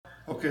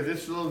Okay,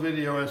 this little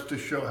video is to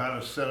show how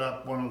to set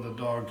up one of the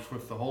dogs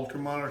with the Holter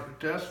monitor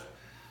test.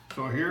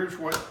 So here's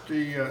what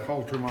the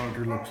Holter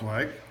monitor looks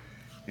like.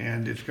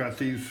 And it's got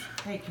these,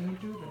 Hey, can you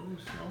do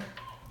those? No?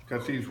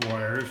 got these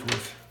wires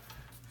with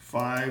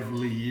 5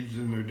 leads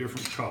and they're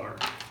different color.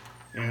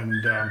 And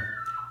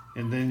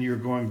then you're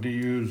going to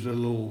use a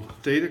little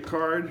data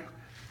card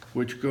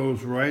which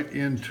goes right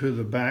into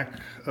the back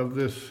of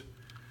this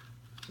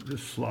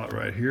slot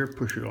right here.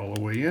 Push it all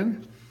the way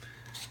in.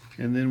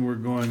 And then we're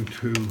going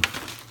to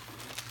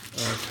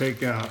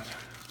take out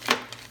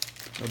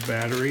a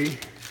battery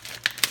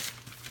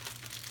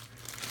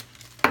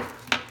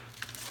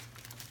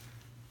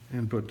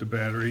and put the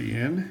battery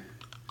in.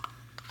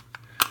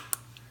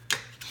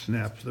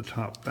 Snap the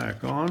top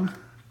back on.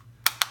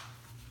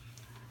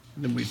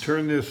 And then we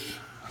turn this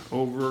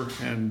over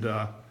and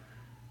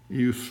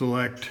you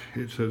select,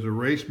 it says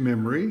erase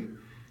memory.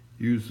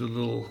 Use the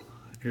little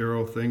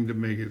arrow thing to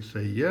make it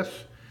say yes.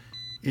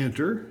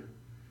 Enter.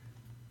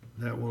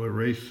 That will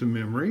erase the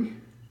memory.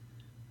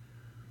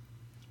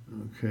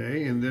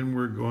 Okay, and then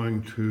we're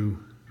going to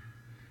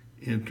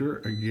enter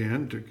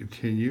again to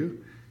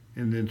continue,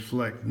 and then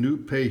select new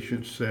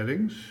patient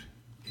settings,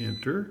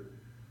 enter,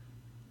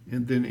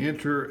 and then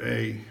enter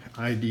a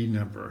ID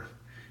number.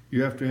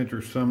 You have to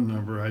enter some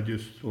number. I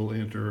just will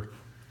enter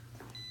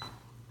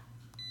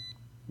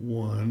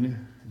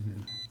 1,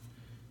 and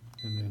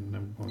then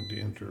I'm going to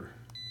enter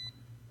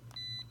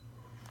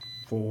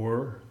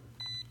 4,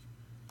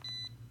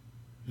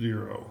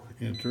 0,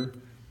 enter.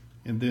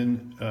 And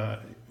then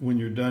when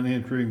you're done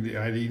entering the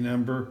ID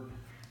number,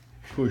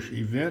 push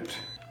event.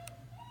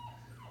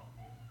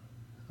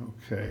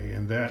 Okay,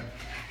 and that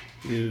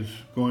is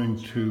going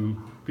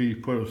to be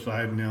put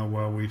aside now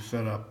while we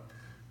set up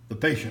the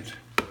patient.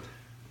 The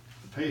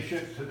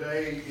patient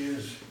today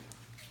is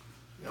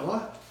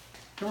Ella.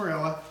 Come here,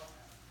 Ella.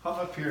 Hop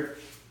up here.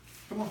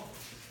 Come on.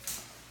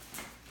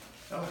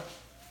 Ella.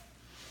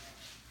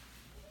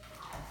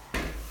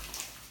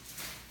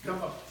 Come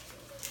up.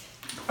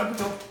 Up we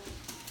go.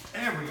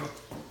 There we go.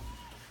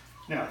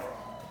 Now,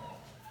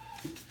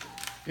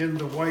 in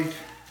the white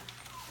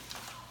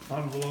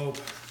envelope,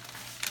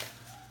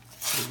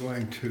 we're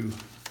going to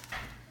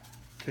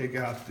take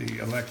out the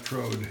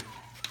electrode,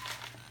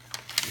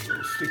 the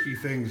little sticky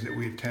things that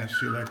we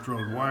attach the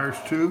electrode wires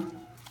to,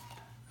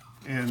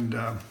 and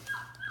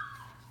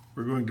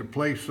we're going to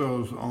place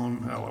those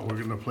on, we're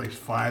going to place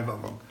 5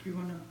 of them. Do you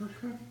want to push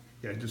her?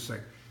 Yeah, just a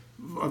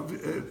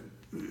second.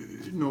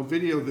 No,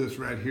 video this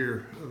right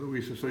here,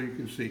 Louisa, so you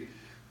can see.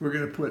 We're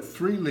going to put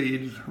 3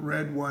 leads,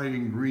 red, white,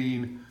 and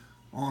green,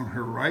 on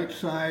her right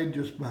side,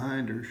 just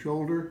behind her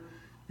shoulder.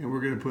 And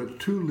we're going to put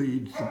 2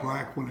 leads, the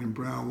black one and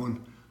brown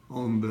one,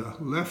 on the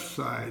left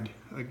side,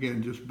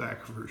 again, just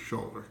back of her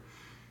shoulder.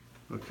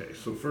 Okay,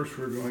 so first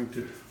we're going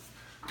to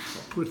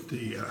I'll put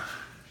the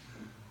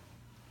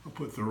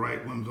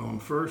right ones on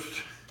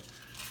first,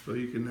 so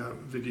you can now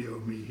video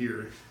me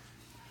here.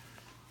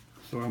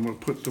 So I'm going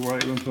to put the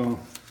right ones on,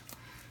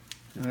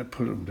 and I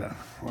put them down.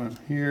 One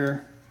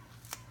here.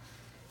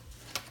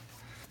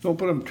 Don't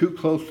put them too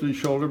close to the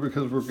shoulder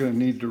because we're going to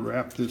need to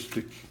wrap this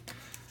to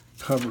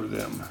cover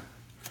them.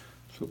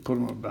 So put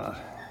them about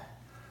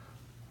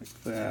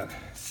like that.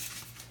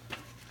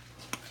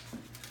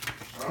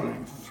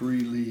 Putting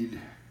 3 lead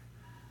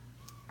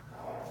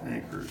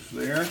anchors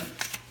there.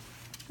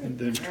 And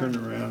then turn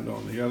around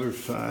on the other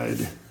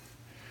side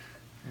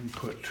and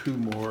put 2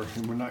 more.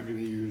 And we're not going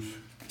to use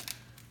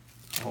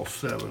all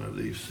 7 of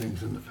these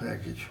things in the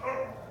package.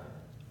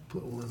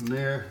 Put one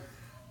there.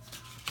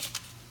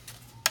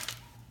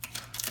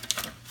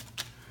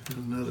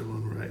 And another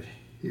one right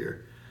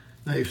here.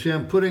 Now you see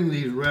I'm putting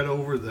these right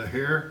over the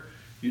hair.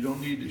 You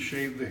don't need to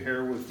shave the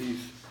hair with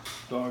these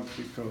dogs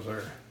because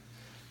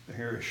the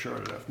hair is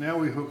short enough. Now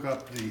we hook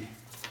up the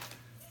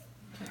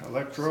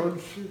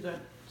electrodes,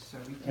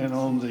 and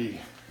on the...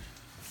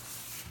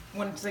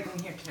 One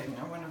second here, Kevin.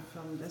 I want to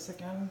film this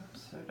again.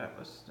 So that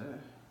was the...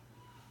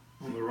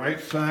 On the right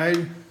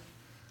side,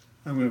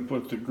 I'm going to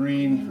put the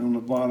green on the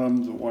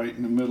bottom, the white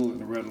in the middle, and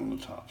the red on the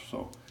top.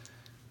 So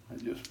I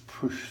just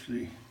push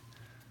the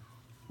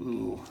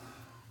little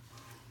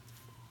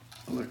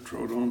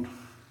electrode on.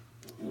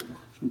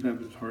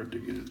 Sometimes it's hard to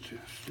get it to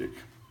stick.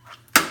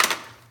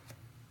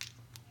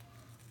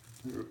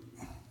 There,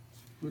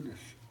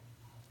 goodness.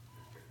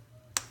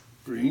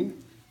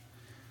 Green.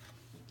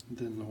 And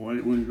then the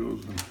white one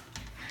goes in.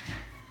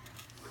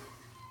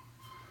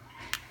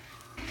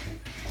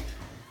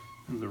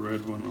 And the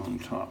red one on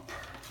top.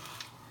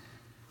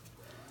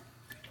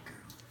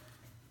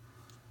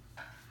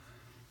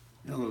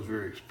 Ella's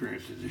very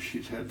experienced at this.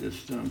 She's had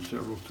this done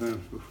several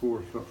times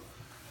before, so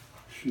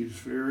she's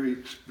very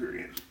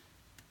experienced.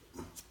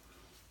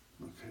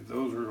 Okay,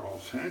 those are all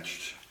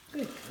attached.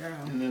 Good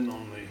girl. And then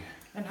on the...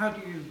 And how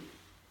do you...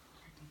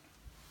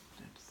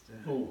 That's the...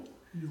 Oh,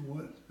 you know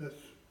what?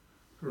 That's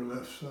her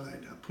left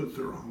side. I put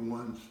the wrong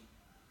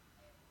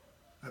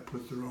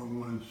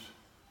ones.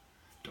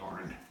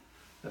 Darn.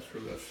 That's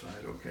her left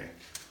side. Okay.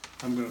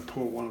 I'm going to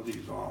pull one of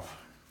these off.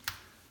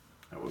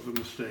 That was a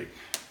mistake.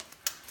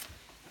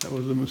 I That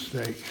was a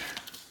mistake.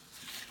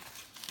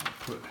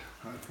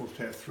 I'm supposed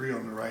to have 3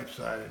 on the right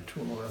side and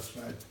 2 on the left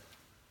side.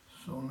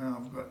 So now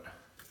I've got,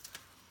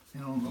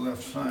 and on the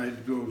left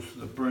side goes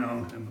the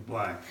brown and the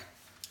black.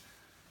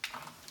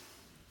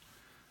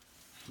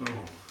 So,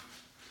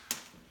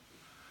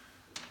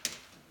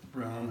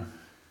 brown.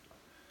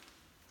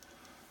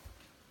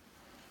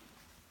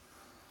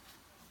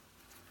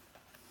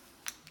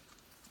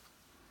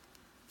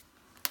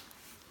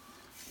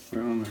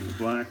 Brown and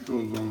black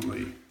goes on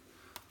the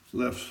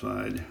left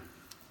side.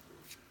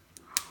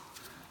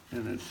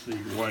 And it's the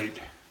white,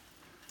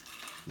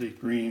 the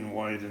green,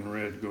 white, and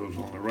red goes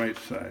on the right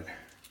side.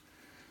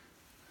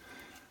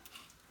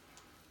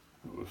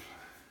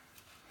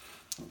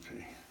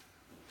 Okay.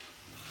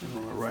 And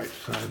on the right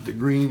side, the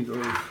green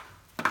goes,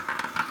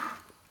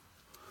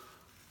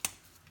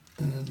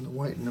 and then the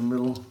white in the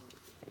middle,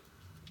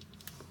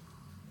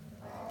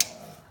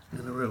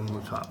 and the red on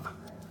the top.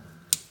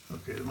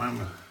 Okay, my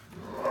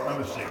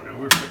mistake,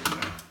 we're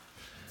fixing that.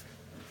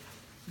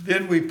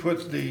 Then we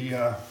put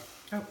the,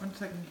 Oh, 1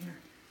 second here.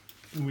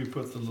 and we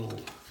put the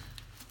little,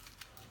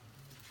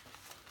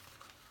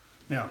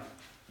 now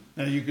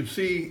you can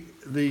see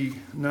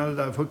now that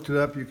I've hooked it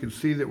up, you can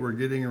see that we're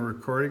getting a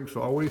recording,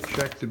 so always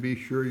check to be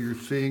sure you're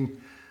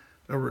seeing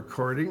a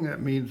recording.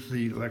 That means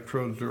the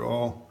electrodes are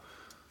all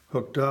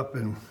hooked up,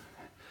 and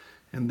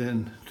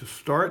then to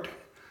start,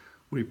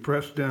 we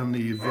press down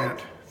the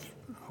event,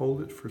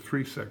 hold it for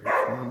 3 seconds,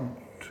 1,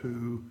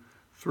 2,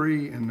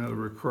 3, and now the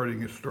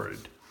recording is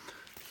started.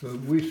 So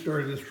we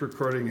started this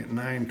recording at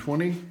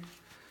 9:20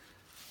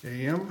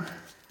 a.m.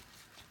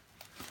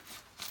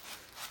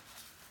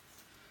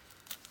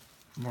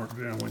 Mark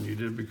down when you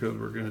did because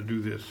we're going to do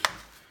this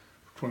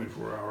for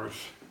 24 hours.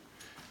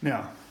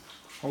 Now,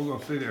 hold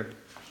on, stay there.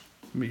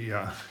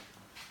 I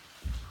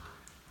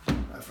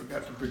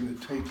forgot to bring the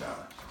tape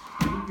out.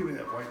 Can you give me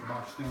that white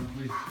box down,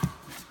 please?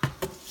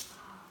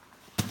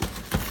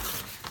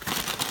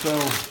 So,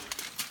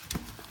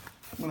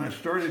 when I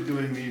started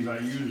doing these, I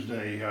used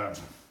a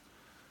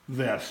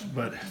vest,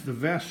 but the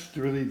vest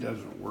really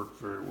doesn't work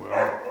very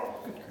well,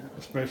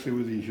 especially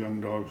with these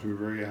young dogs who are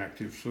very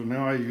active. So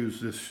now I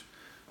use this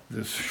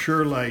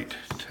Surelight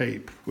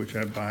tape, which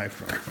I buy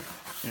from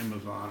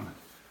Amazon.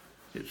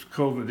 It's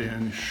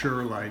Covidin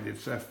Surelight.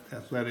 It's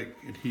athletic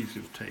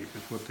adhesive tape.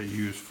 It's what they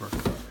use for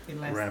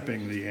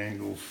wrapping the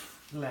angles.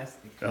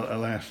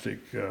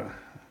 Elastic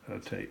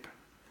tape.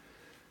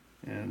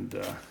 And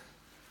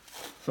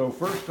so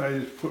first I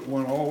just put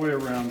one all the way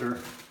around her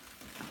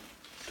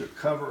to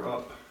cover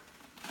up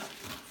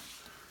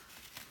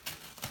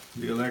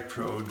the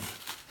electrodes.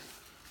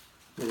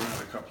 Go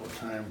around a couple of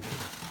times.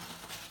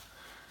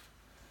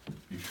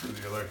 Be sure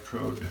the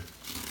electrode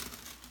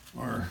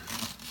are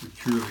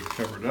securely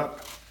covered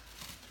up.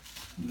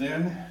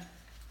 Then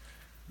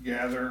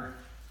gather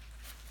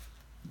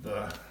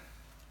the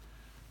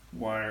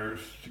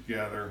wires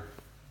together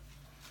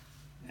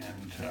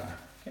and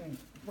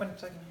 1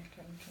 second here,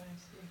 can I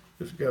see?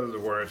 just gather the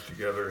wires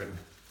together in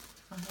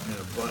a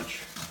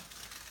bunch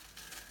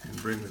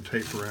and bring the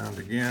tape around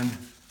again.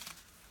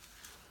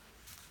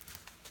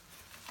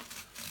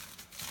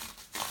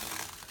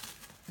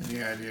 And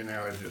the idea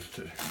now is just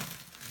to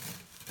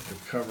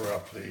cover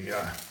up the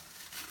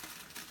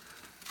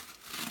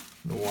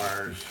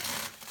wires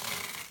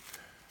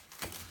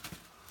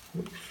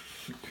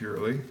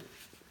securely.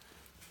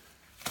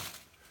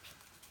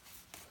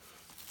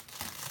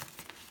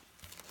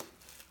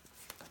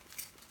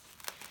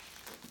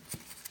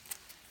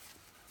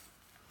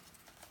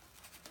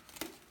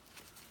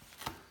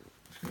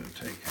 It's going to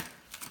take,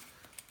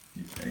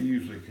 I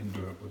usually can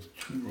do it with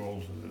 2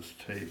 rolls of this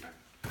tape.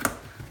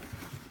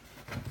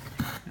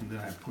 And then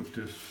I put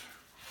this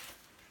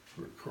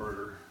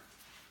recorder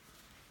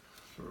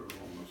sort of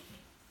on the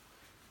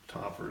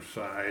top or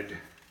side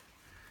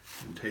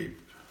and tape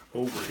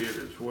over it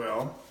as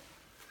well.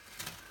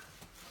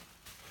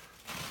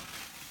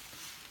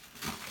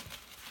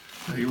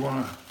 Now you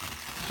want to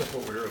step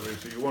over here,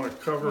 Lisa. You want to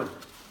cover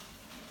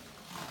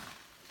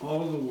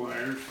all the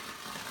wires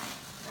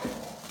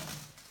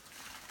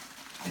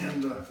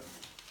and the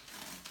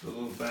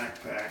little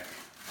backpack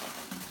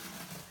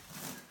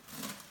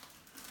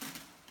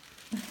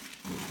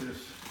with this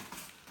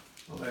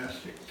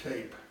elastic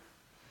tape.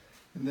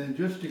 And then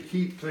just to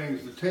keep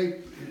things, the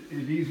tape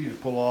is easy to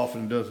pull off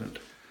and doesn't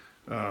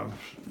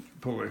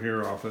pull the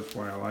hair off. That's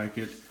why I like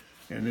it.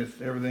 And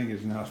everything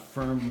is now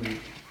firmly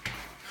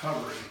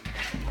covered.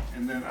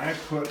 And then I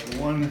put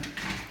 1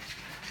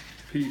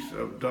 piece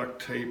of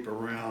duct tape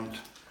around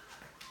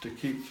to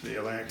keep the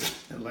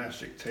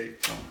elastic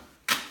tape from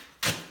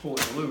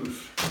pulling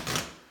loose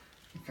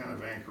and kind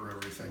of anchor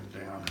everything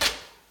down.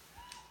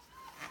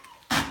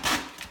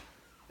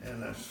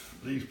 And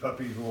these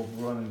puppies will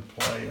run and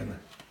play, and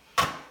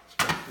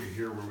especially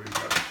here where we've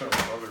got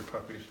several other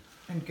puppies.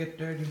 And get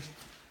dirty.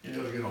 Yeah,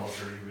 it'll get all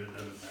dirty, but it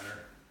doesn't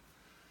matter.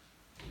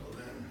 So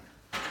then.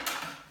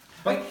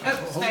 Wait,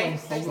 Hold on.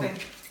 stay.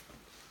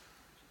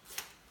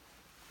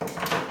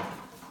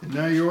 And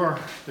now you are.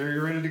 There,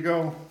 you're ready to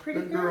go. Pretty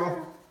Good girl.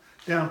 girl.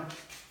 Down.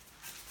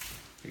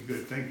 Okay,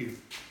 good, thank you.